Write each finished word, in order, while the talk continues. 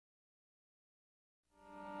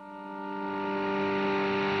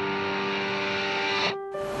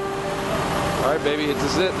right, baby. This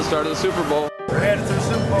is it, the start of the Super Bowl. We're headed to the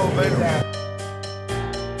Super Bowl, baby.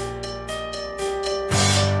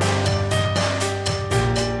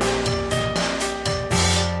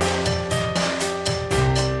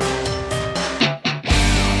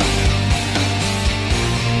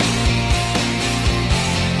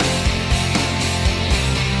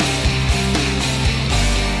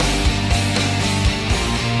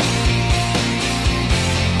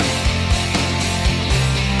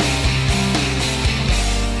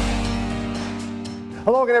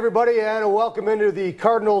 Hello again, everybody, and welcome into the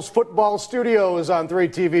Cardinals football studios on 3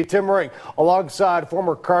 TV. Tim Ring, alongside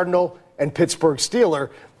former Cardinal and Pittsburgh Steeler,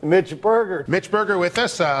 Mitch Berger. Mitch Berger with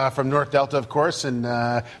us from North Delta, of course, and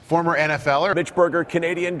former NFLer. Mitch Berger,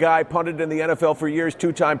 Canadian guy, punted in the NFL for years,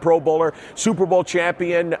 two-time Pro Bowler, Super Bowl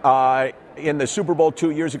champion in the Super Bowl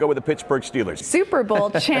 2 years ago with the Pittsburgh Steelers. Super Bowl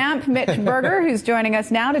champ Mitch Berger, who's joining us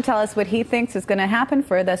now to tell us what he thinks is going to happen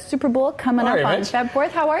for the Super Bowl coming up on Feb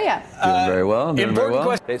 4th. How are you? Doing very well. Doing very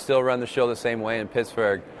well. They still run the show the same way in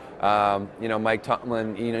Pittsburgh. Mike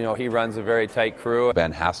Tomlin, he runs a very tight crew.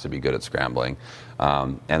 Ben has to be good at scrambling.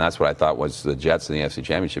 And that's what I thought was the Jets in the NFC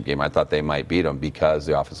Championship game. I thought they might beat them because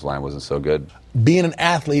the offensive line wasn't so good. Being an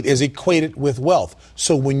athlete is equated with wealth.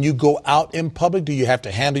 So when you go out in public, do you have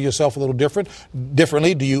to handle yourself a little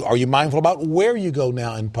differently? Are you mindful about where you go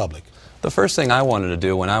now in public? The first thing I wanted to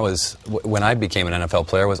do when I became an NFL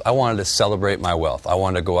player was I wanted to celebrate my wealth. I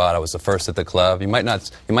wanted to go out. I was the first at the club. You might not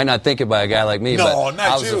think it by a guy like me, but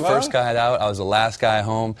I was the first guy out. I was the last guy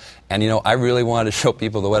home. And, I really wanted to show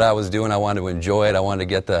people that what I was doing, I wanted to enjoy it. I wanted to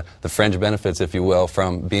get the fringe benefits, if you will,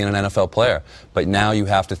 from being an NFL player. But now you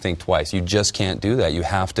have to think twice. You just can't do that. You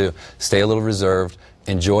have to stay a little reserved,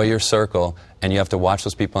 enjoy your circle, and you have to watch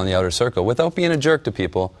those people in the outer circle without being a jerk to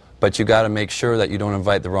people. But you got to make sure that you don't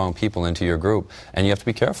invite the wrong people into your group, and you have to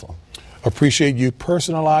be careful. Appreciate you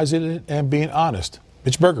personalizing it and being honest.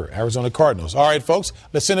 Mitch Berger, Arizona Cardinals. All right, folks,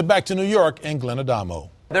 let's send it back to New York and Glenn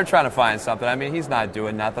Adamo. They're trying to find something. I mean, he's not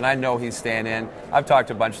doing nothing. I know he's staying in. I've talked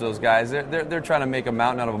to a bunch of those guys. They're trying to make a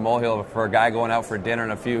mountain out of a molehill for a guy going out for dinner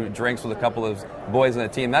and a few drinks with a couple of boys on the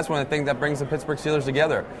team. That's one of the things that brings the Pittsburgh Steelers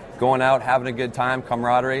together. Going out, having a good time,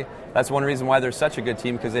 camaraderie. That's one reason why they're such a good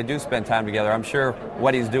team, because they do spend time together. I'm sure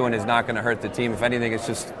what he's doing is not going to hurt the team. If anything,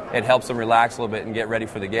 it helps them relax a little bit and get ready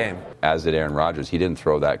for the game. As did Aaron Rodgers. He didn't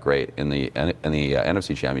throw that great in the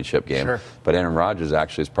NFC Championship game. Sure. But Aaron Rodgers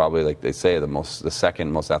actually is probably, like they say, the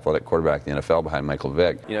second most athletic quarterback in the NFL behind Michael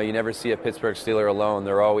Vick. You never see a Pittsburgh Steeler alone.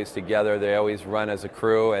 They're always together. They always run as a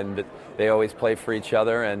crew, and they always play for each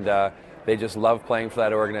other. And they just love playing for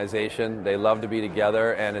that organization. They love to be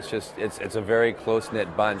together, and it's a very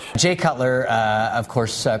close-knit bunch. Jay Cutler, of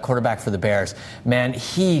course, quarterback for the Bears. Man,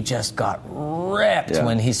 he just got ripped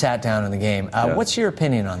when he sat down in the game. What's your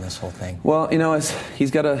opinion on this whole thing? Well, he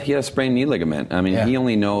had a sprained knee ligament. I mean, he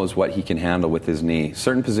only knows what he can handle with his knee.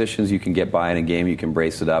 Certain positions you can get by in a game, you can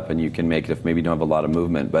brace it up, and you can make it if maybe you don't have a lot of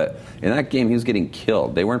movement. But in that game, he was getting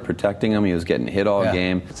killed. They weren't protecting him. He was getting hit all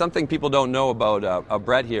game. Something people don't know about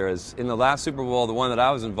Brett here is in the last Super Bowl, the one that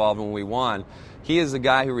I was involved in when we won, he is the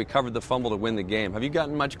guy who recovered the fumble to win the game. Have you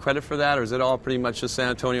gotten much credit for that, or is it all pretty much just San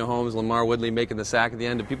Antonio Holmes, Lamar Woodley making the sack at the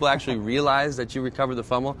end? Do people actually realize that you recovered the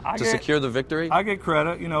fumble to secure the victory? I get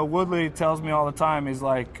credit. Woodley tells me all the time, he's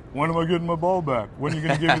like, when am I getting my ball back? When are you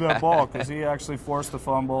going to give me that ball? Because he actually forced the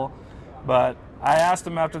fumble. But I asked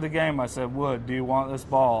him after the game, I said, Wood, do you want this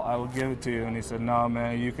ball? I will give it to you. And he said, no,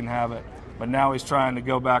 man, you can have it. But now he's trying to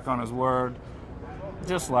go back on his word.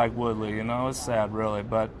 Just like Woodley, it's sad, really.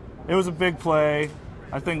 But it was a big play.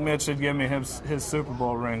 I think Mitch should give me his Super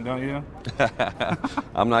Bowl ring, don't you?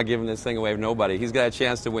 I'm not giving this thing away to nobody. He's got a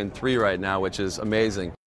chance to win 3 right now, which is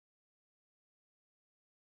amazing.